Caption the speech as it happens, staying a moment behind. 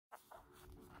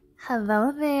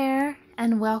Hello there,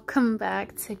 and welcome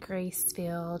back to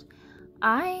Grace.Filled.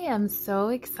 I am so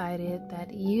excited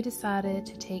that you decided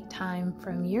to take time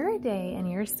from your day and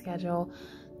your schedule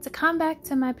to come back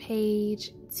to my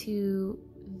page, to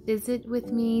visit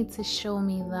with me, to show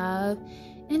me love,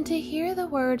 and to hear the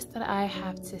words that I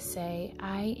have to say.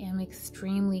 I am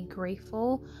extremely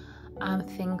grateful, I'm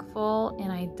thankful,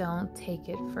 and I don't take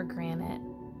it for granted.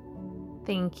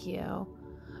 Thank you.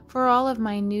 For all of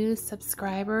my new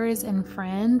subscribers and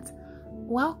friends,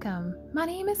 welcome. My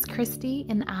name is Kristy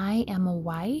and I am a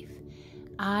wife.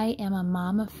 I am a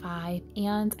mom of 5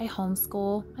 and I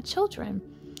homeschool my children.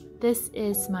 This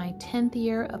is my 10th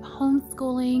year of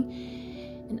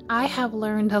homeschooling and I have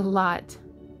learned a lot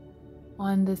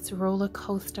on this roller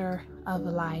coaster of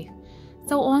life.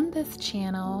 So on this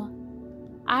channel,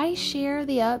 I share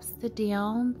the ups, the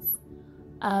downs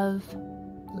of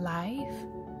life.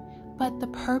 But the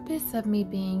purpose of me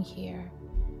being here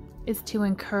is to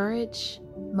encourage,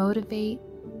 motivate,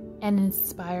 and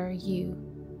inspire you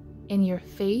in your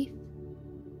faith,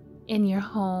 in your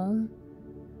home,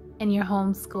 in your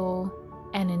homeschool,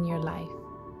 and in your life.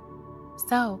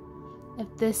 So,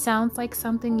 if this sounds like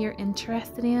something you're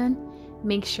interested in,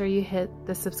 make sure you hit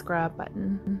the subscribe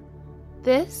button.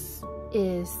 This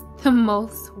is the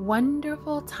most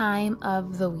wonderful time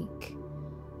of the week.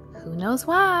 Who knows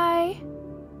why?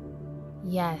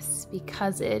 Yes,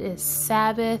 because it is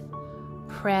Sabbath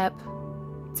prep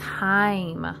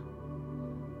time.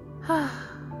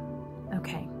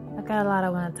 Okay, I've got a lot I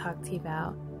want to talk to you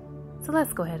about. So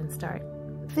let's go ahead and start.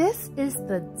 This is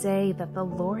the day that the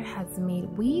Lord has made.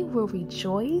 We will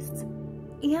rejoice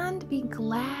and be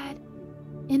glad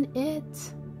in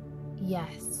it.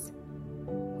 Yes,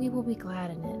 we will be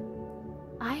glad in it.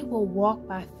 I will walk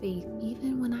by faith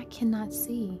even when I cannot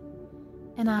see.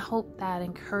 And I hope that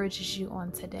encourages you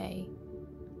on today.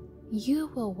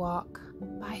 You will walk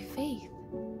by faith,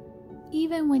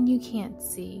 even when you can't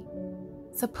see.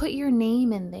 So put your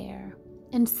name in there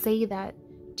and say that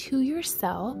to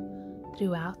yourself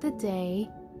throughout the day.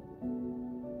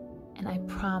 And I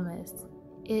promise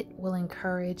it will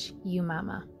encourage you,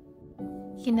 mama.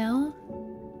 You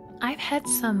know, I've had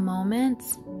some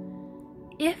moments,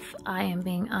 if I am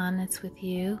being honest with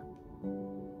you,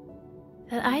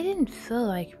 that I didn't feel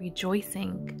like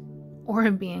rejoicing or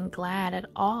being glad at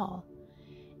all.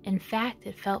 In fact,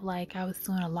 it felt like I was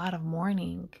doing a lot of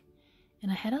mourning, and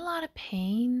I had a lot of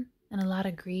pain and a lot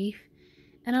of grief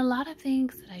and a lot of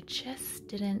things that I just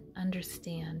didn't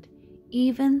understand,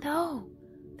 even though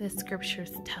the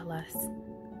scriptures tell us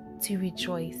to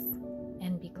rejoice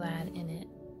and be glad in it.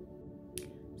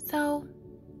 So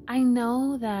I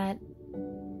know that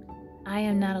I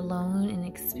am not alone in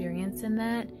experiencing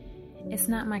that. It's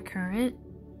not my current,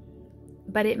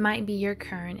 but it might be your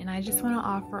current, and I just want to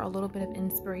offer a little bit of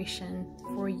inspiration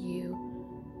for you,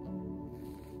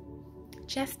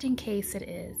 just in case it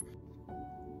is.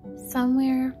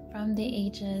 Somewhere from the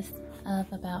ages of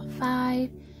about 5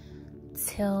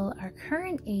 till our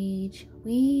current age,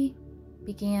 we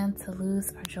began to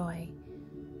lose our joy.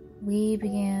 We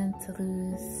began to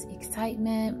lose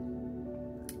excitement,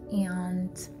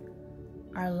 and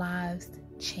our lives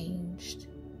changed.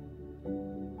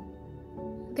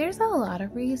 There's a lot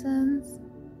of reasons.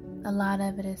 A lot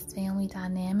of it is family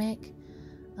dynamic.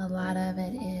 A lot of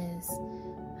it is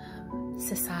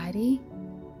society.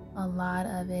 A lot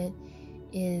of it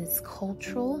is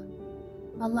cultural.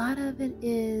 A lot of it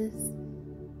is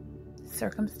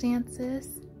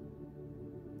circumstances.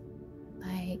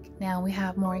 Like now we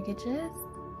have mortgages.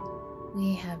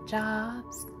 We have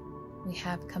jobs. We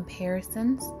have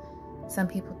comparisons. Some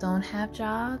people don't have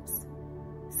jobs.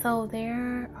 So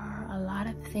there are a lot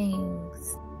of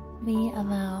things. We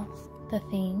allow the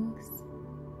things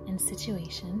and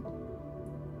situation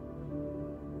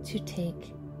to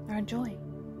take our joy.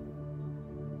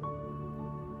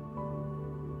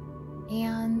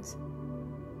 And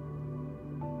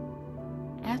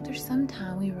after some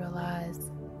time we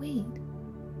realize, wait,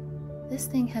 this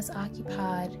thing has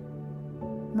occupied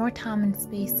more time and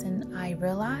space than I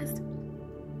realized,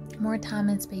 more time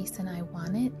and space than I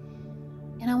wanted.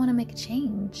 And I want to make a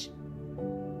change.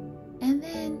 And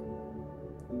then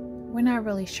we're not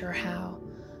really sure how.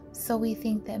 So we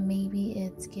think that maybe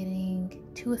it's getting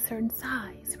to a certain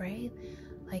size, right?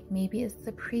 Like maybe it's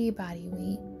the pre-body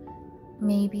weight.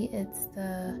 Maybe it's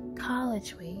the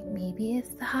college weight. Maybe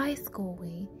it's the high school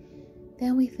weight.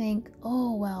 Then we think,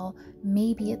 oh, well,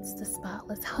 maybe it's the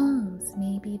spotless homes.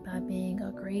 Maybe by being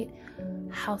a great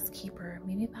housekeeper.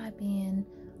 Maybe by being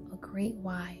a great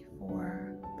wife,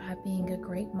 or by being a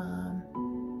great mom.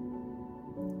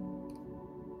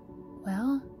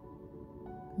 Well,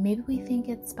 Maybe we think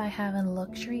it's by having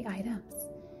luxury items.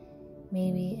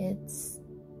 Maybe it's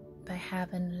by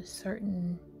having a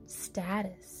certain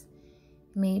status.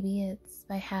 Maybe it's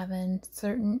by having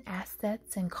certain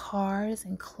assets and cars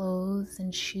and clothes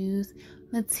and shoes,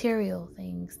 material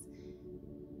things.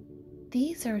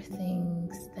 These are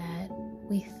things that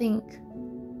we think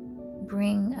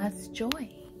bring us joy.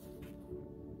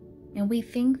 And we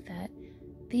think that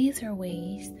these are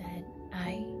ways that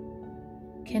I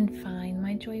can find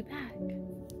my joy back.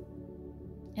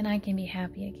 And I can be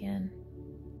happy again.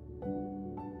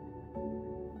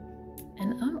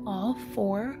 And I'm all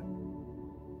for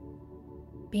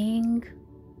being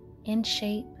in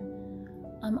shape.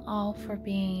 I'm all for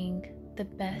being the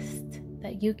best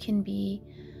that you can be.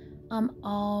 I'm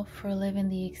all for living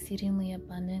the exceedingly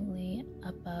abundantly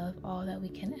above all that we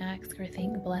can ask or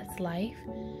think blessed life.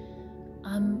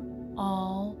 I'm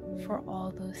all for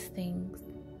all those things.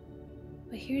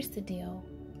 But here's the deal.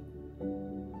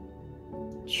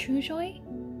 True joy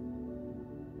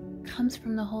comes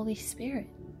from the Holy Spirit.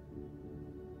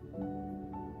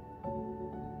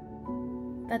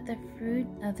 That the fruit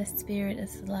of the Spirit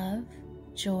is love,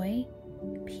 joy,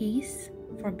 peace,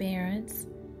 forbearance,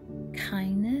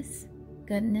 kindness,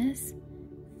 goodness,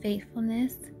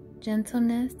 faithfulness,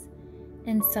 gentleness,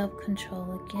 and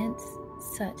self-control. Against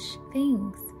such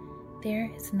things there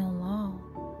is no law,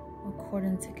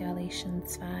 according to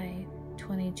Galatians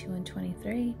 5:22 and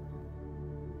 23.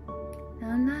 Now,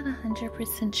 I'm not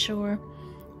 100% sure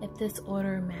if this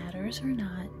order matters or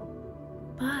not,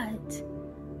 but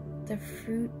the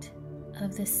fruit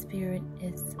of the Spirit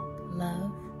is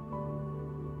love,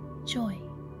 joy.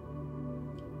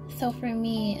 So for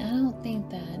me, I don't think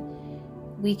that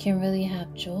we can really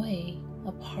have joy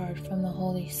apart from the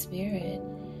Holy Spirit,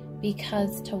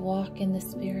 because to walk in the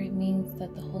Spirit means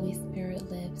that the Holy Spirit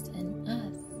lives in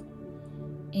us,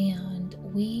 and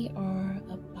we are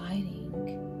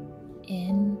abiding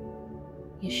in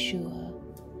Yeshua,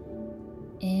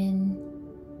 in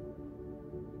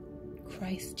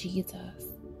Christ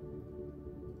Jesus,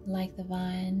 like the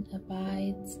vine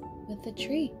abides with the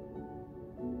tree.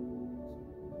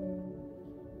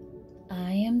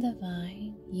 I am the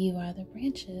vine, you are the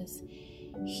branches.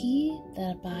 He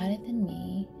that abideth in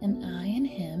me, and I in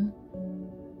him,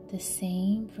 the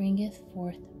same bringeth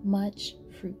forth much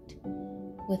fruit.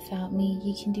 Without me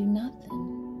ye can do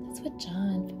nothing. That's what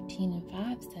John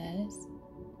 15:5 says.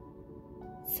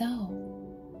 So,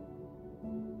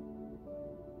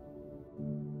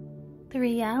 the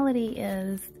reality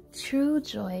is, true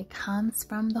joy comes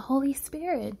from the Holy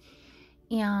Spirit,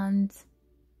 and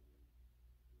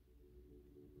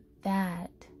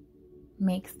that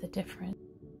makes the difference.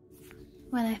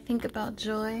 When I think about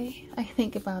joy, I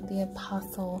think about the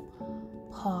Apostle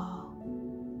Paul.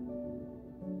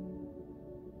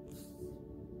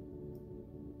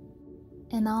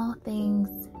 In all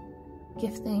things,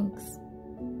 give thanks.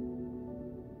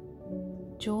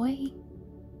 Joy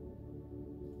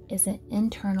is an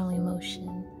internal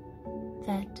emotion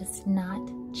that does not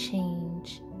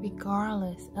change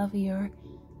regardless of your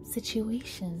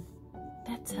situation.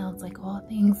 That sounds like all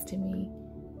things to me.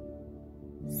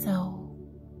 So,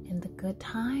 in the good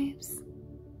times,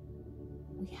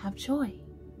 we have joy.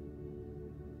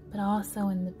 But also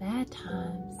in the bad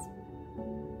times,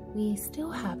 we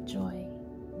still have joy,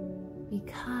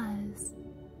 because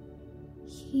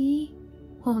He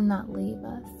will not leave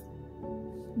us,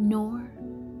 nor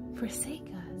forsake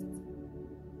us.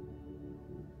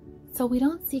 So we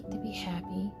don't seek to be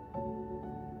happy,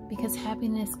 because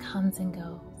happiness comes and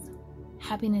goes.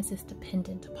 Happiness is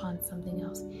dependent upon something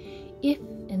else.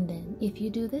 If you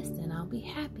do this, then I'll be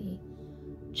happy.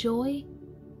 Joy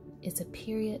is a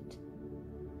period.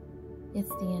 It's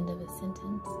the end of a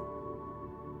sentence.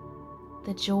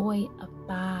 The joy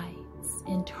abides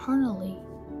internally.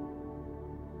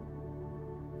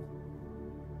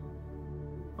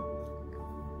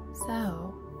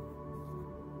 So,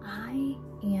 I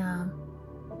am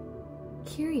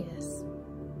curious.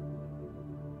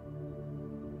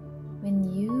 When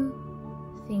you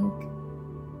think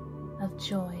of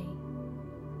joy,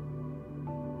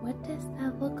 what does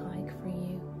that look like for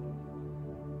you?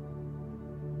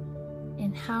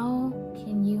 And how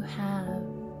can you have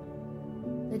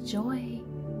the joy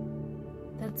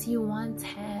that you once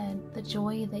had, the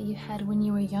joy that you had when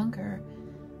you were younger,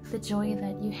 the joy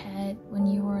that you had when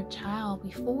you were a child,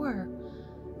 before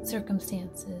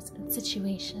circumstances and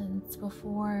situations,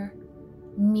 before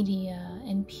media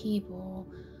and people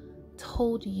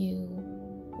told you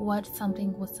what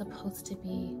something was supposed to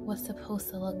be, what's supposed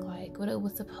to look like, what it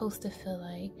was supposed to feel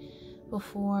like,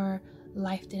 before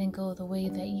life didn't go the way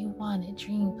that you wanted,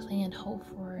 dreamed, planned, hoped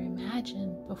for, or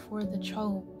imagined before the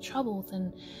troubles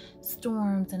and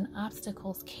storms and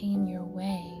obstacles came your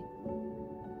way.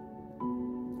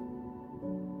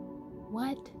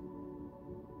 What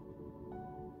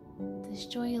does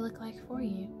joy look like for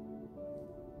you?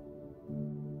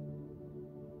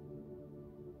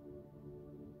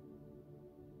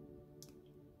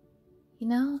 You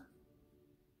know,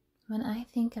 when I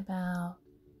think about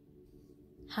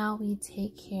how we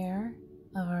take care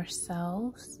of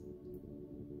ourselves,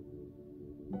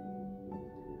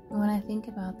 when I think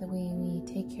about the way we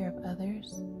take care of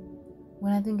others,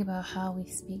 when I think about how we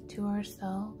speak to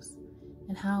ourselves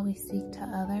and how we speak to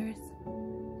others,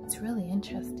 it's really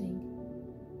interesting.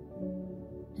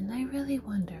 And I really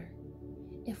wonder,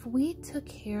 if we took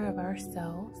care of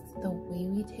ourselves the way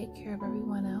we take care of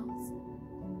everyone else,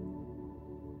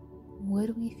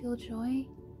 would we feel joy?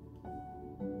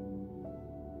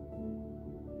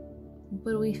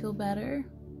 Would we feel better?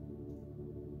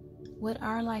 Would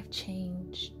our life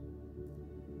change?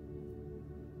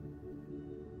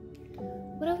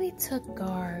 What if we took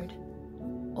guard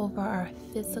over our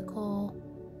physical,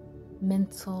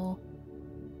 mental,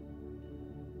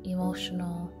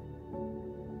 emotional,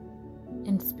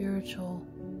 and spiritual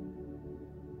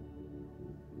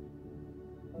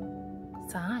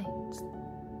sides?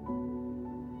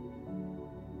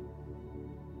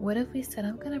 What if we said,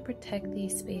 I'm going to protect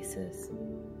these spaces?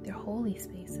 They're holy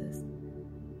spaces.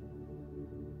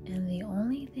 And the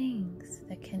only things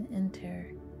that can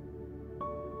enter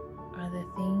are the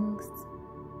things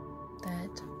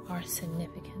that are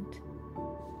significant.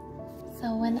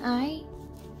 So when I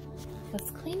was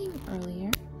cleaning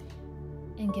earlier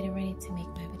and getting ready to make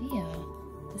my video,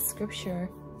 the scripture,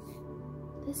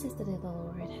 this is the day the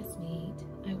Lord has made,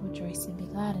 I will rejoice and be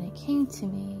glad, and it came to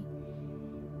me.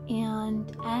 And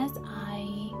as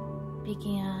I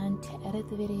began to edit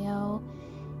the video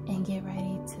and get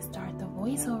ready to start the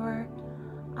voiceover,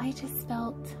 I just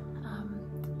felt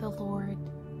the Lord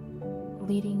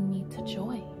leading me to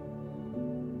joy.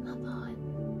 I thought,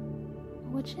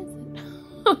 which is it?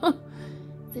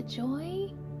 Is it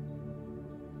joy?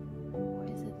 Or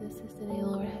is it, this is the day the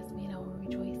Lord has made, I will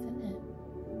rejoice in it?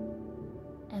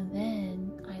 And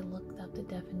then I looked up the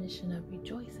definition of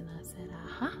rejoice and I said,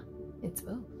 aha, it's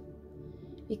both.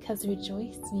 Because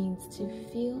rejoice means to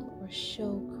feel or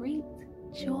show great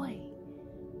joy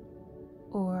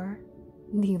or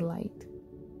delight.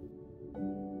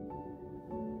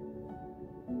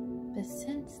 But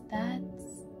since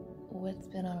that's what's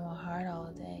been on my heart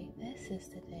all day, this is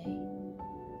the day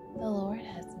the Lord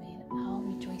has made. I'll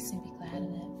rejoice and be glad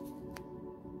in it.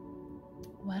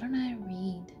 Why don't I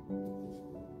read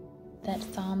that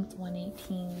Psalms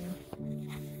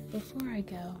 118 before I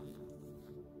go?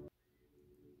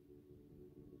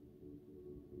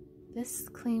 This is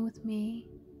clean with me.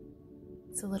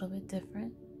 It's a little bit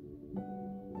different.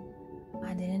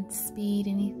 I didn't speed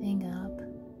anything up.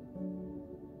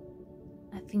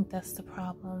 I think that's the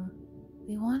problem.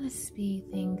 We want to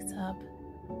speed things up,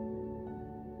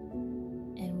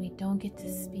 and we don't get to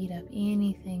speed up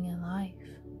anything in life.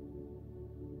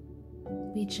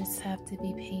 We just have to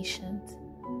be patient.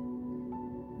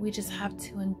 We just have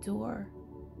to endure.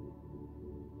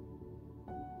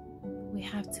 We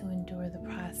have to endure the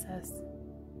process.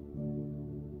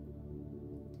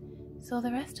 So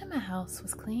the rest of my house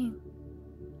was clean.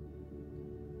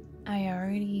 I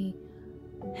already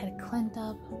had cleaned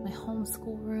up my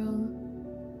homeschool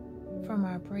room from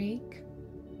our break,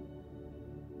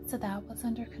 so that was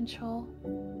under control.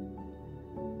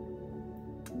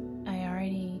 I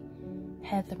already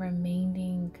had the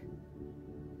remaining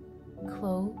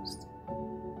clothes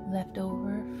left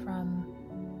over from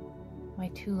my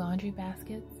 2 laundry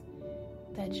baskets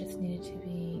that just needed to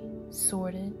be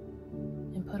sorted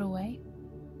and put away.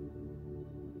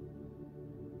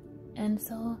 And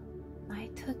so I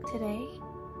took today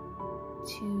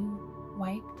to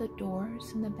wipe the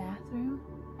doors in the bathroom.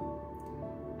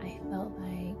 I felt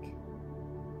like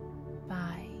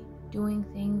by doing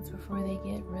things before they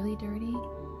get really dirty,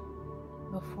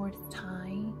 before it's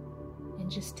time,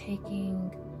 and just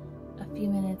taking a few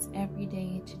minutes every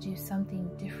day to do something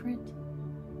different,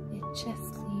 it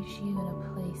just leaves you in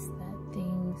a place that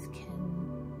things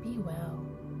can be well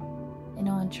and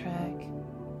on track,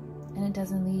 and it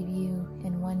doesn't leave you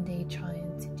in one day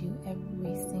trying to do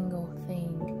every single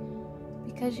thing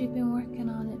because you've been working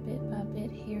on it bit by bit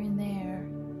here and there,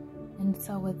 and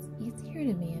so it's easier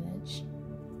to manage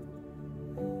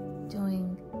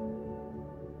doing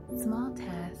small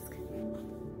tasks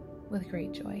with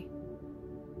great joy.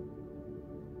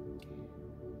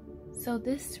 So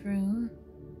this room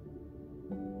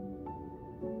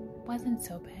wasn't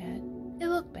so bad. It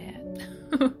looked bad.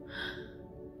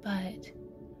 But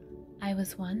I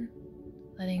was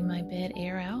letting my bed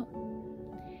air out.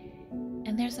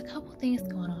 And there's a couple things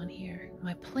going on here.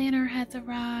 My planner has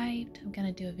arrived. I'm going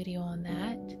to do a video on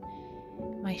that.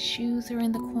 My shoes are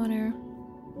in the corner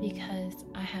because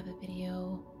I have a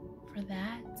video for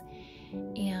that.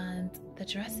 And the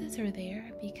dresses are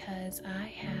there because I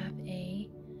have a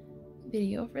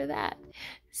video for that.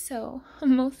 So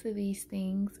most of these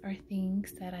things are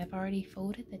things that I've already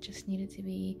folded that just needed to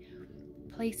be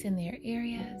placed in their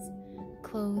areas.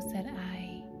 Clothes that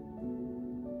I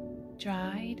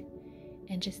dried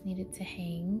and just needed to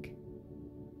hang.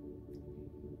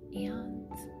 And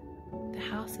the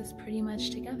house is pretty much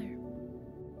together.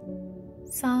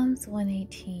 Psalms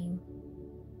 118.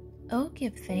 Oh,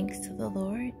 give thanks to the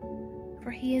Lord,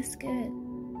 for he is good,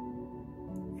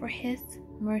 for his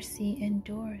mercy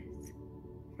endures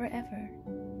forever.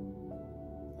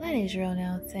 Let Israel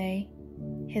now say,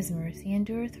 his mercy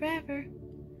endureth forever.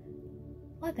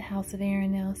 Let the house of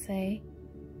Aaron now say,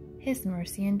 his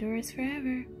mercy endures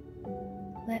forever.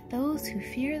 Let those who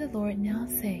fear the Lord now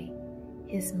say,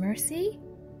 his mercy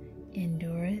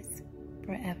endures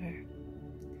forever.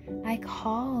 I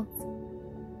called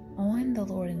on the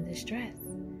Lord in distress.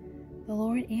 The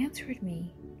Lord answered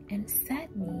me and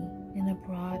set me in a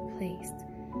broad place.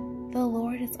 The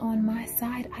Lord is on my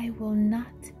side. I will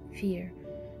not fear.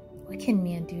 What can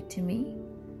man do to me?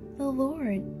 The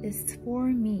Lord is for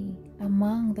me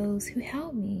among those who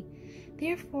help me.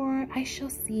 Therefore I shall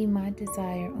see my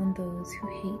desire on those who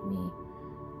hate me.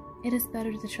 It is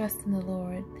better to trust in the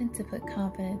Lord than to put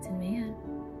confidence in man.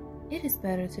 It is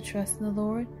better to trust in the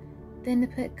Lord than to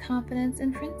put confidence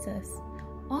in princes.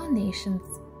 All nations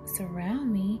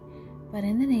surround me, but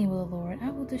in the name of the Lord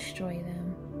I will destroy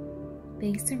them.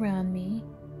 They surround me.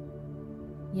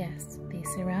 Yes, they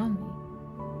surround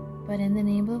me. But in the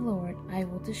name of the Lord I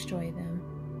will destroy them.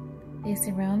 They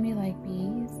surround me like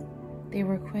bees. They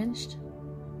were quenched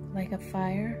like a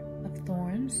fire of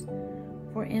thorns.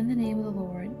 For in the name of the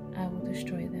Lord I will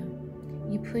destroy them.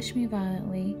 You push me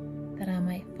violently that I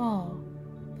might fall.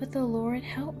 But the Lord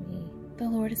helped me. The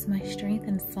Lord is my strength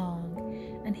and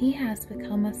song, and he has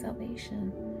become my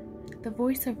salvation. The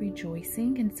voice of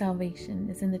rejoicing and salvation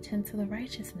is in the tents of the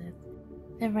righteousness.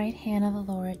 The right hand of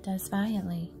the Lord does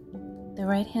valiantly. The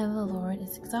right hand of the Lord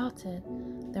is exalted.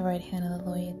 The right hand of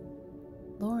the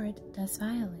Lord does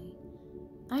valiantly.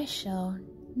 I shall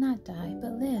not die,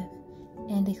 but live,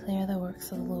 and declare the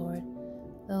works of the Lord.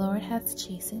 The Lord hath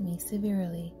chastened me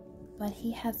severely, but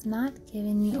he has not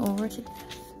given me over to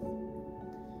death.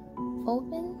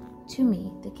 Open to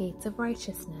me the gates of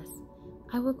righteousness.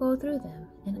 I will go through them,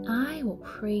 and I will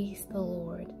praise the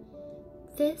Lord.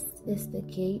 This is the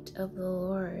gate of the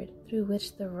Lord, through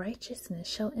which the righteousness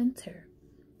shall enter.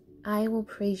 I will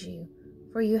praise you,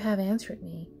 for you have answered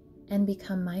me, and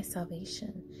become my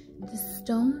salvation. The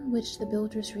stone which the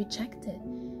builders rejected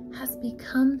has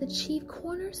become the chief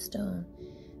cornerstone.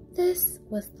 This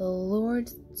was the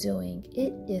Lord's doing.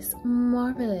 It is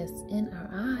marvelous in our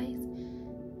eyes.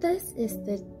 This is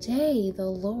the day the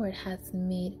Lord has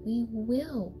made. We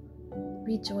will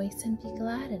rejoice and be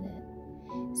glad in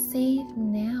it. Save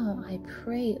now, I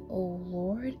pray, O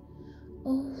Lord.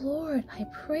 O Lord, I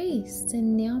pray,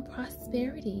 send now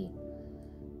prosperity.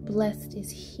 Blessed is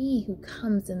he who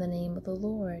comes in the name of the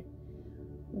Lord.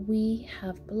 We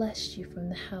have blessed you from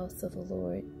the house of the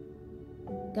Lord.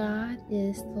 God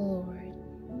is the Lord,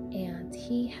 and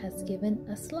he has given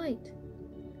us light.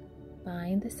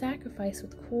 Bind the sacrifice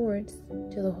with cords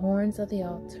to the horns of the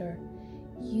altar.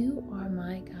 You are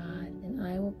my God, and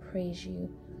I will praise you.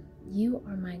 You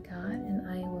are my God, and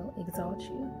I will exalt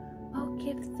you. Oh,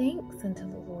 give thanks unto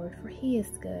the Lord, for he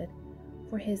is good,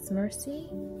 for his mercy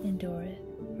endureth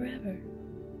forever.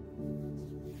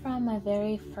 From my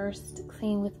very first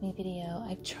Clean With Me video,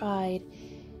 I've tried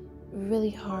really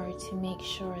hard to make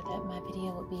sure that my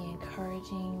video would be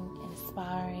encouraging,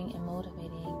 inspiring, and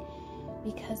motivating,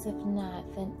 because if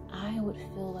not, then I would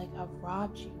feel like I've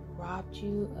robbed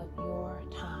you of your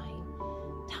time.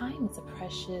 Time is a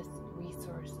precious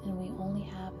resource, and we only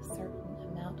have a certain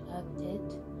amount of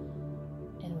it,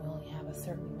 and we only have a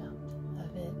certain amount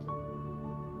of it.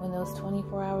 When those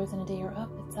 24 hours in a day are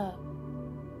up, it's up.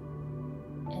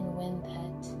 And when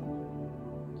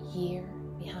that year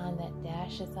behind that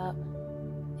dash is up,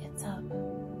 it's up.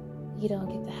 You don't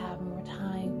get to have more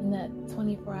time in that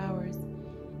 24 hours,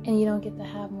 and you don't get to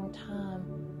have more time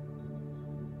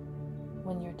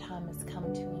when your time has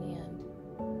come to an end.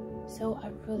 So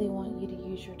I really want you to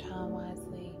use your time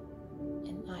wisely,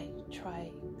 and I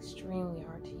try extremely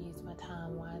hard to use my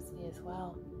time wisely as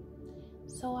well.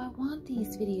 So I want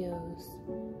these videos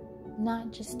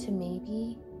not just to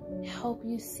maybe help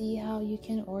you see how you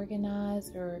can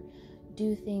organize or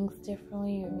do things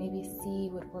differently, or maybe see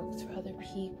what works for other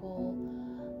people,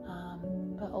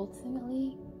 but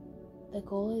ultimately the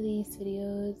goal of these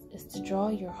videos is to draw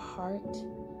your heart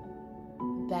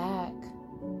back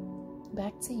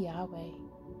to Yahweh,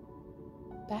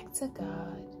 back to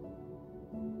God,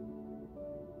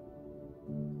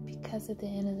 because at the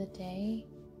end of the day,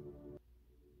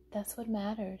 that's what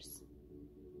matters.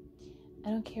 I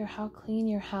don't care how clean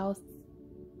your house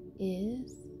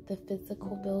is, the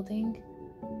physical building,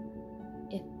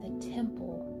 if the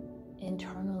temple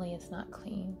internally is not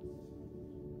clean.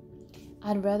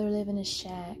 I'd rather live in a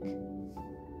shack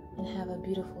and have a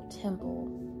beautiful temple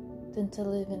than to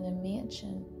live in a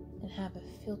mansion and have a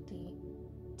filthy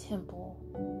temple.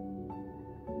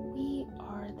 We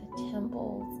are the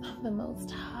temples of the Most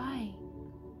High.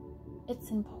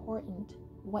 It's important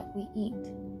what we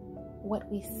eat, what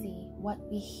we see, what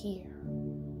we hear,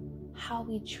 how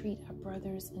we treat our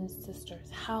brothers and sisters,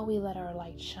 how we let our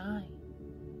light shine,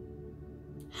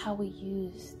 how we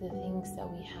use the things that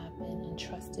we have been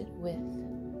entrusted with.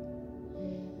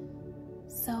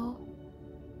 So,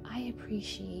 I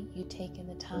appreciate you taking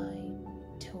the time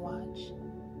to watch,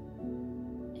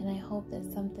 and I hope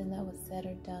that something that was said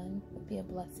or done would be a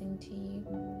blessing to you.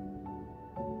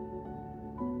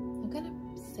 I'm going to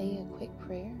say a quick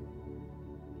prayer.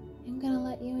 I'm going to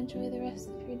let you enjoy the rest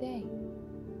of your day.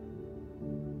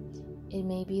 It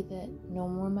may be that no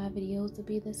more of my videos will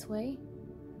be this way.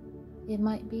 It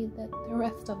might be that the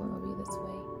rest of them will be this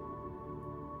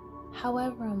way.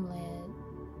 However I'm led,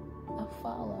 I'll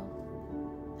follow.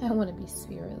 I want to be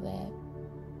Spirit-led.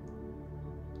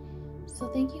 So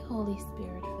thank you, Holy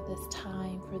Spirit, for this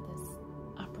time, for this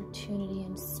opportunity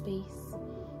and space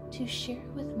to share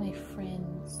with my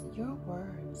friends your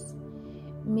words.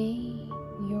 May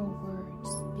your words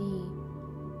be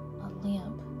a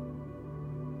lamp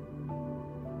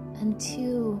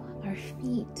unto our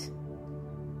feet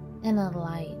and a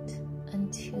light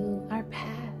unto our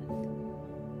path.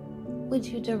 Would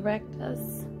you direct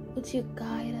us? Would you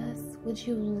guide us? Would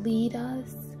you lead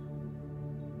us?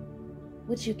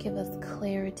 Would you give us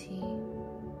clarity?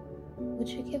 Would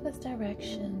you give us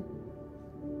direction?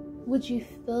 Would you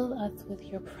fill us with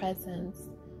your presence?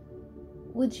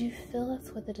 Would you fill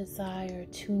us with a desire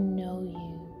to know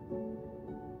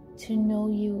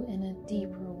you in a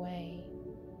deeper way?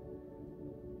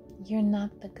 You're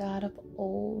not the God of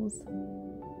old,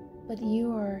 but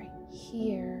you are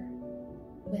here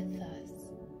with us,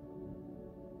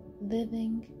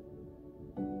 living,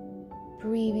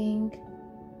 breathing.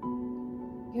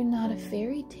 You're not a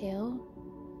fairy tale,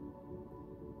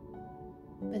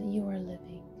 but you are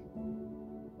living.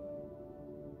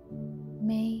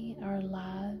 May our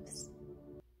lives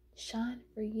shine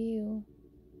for you.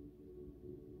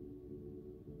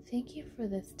 Thank you for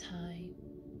this time.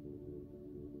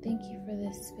 Thank you for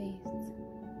this space.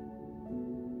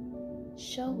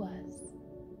 Show us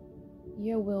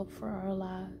your will for our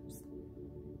lives.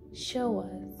 Show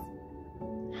us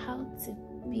how to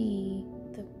be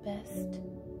the best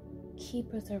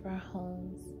keepers of our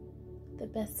homes, the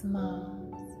best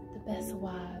moms, the best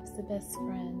wives, the best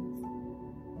friends.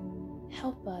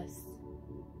 Help us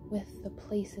with the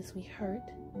places we hurt.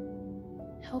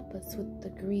 Help us with the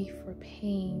grief or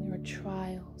pain or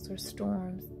trials or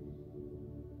storms.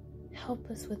 Help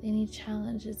us with any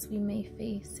challenges we may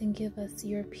face, and give us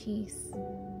your peace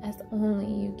as only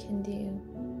you can do.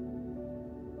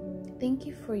 Thank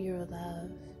you for your love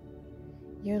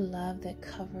that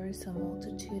covers a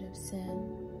multitude of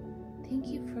sin. Thank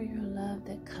you for your love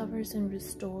that covers and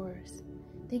restores.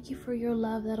 Thank you for your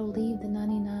love that'll leave the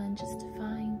 99 just to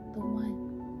find the one.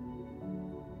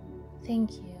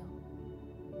 Thank you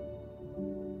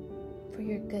for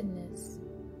your goodness,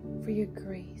 for your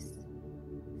grace,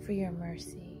 for your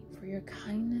mercy, for your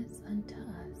kindness unto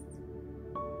us.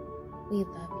 We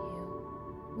love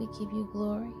you. We give you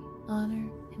glory, honor,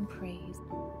 and praise.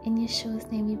 In Yeshua's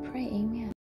name we pray, amen.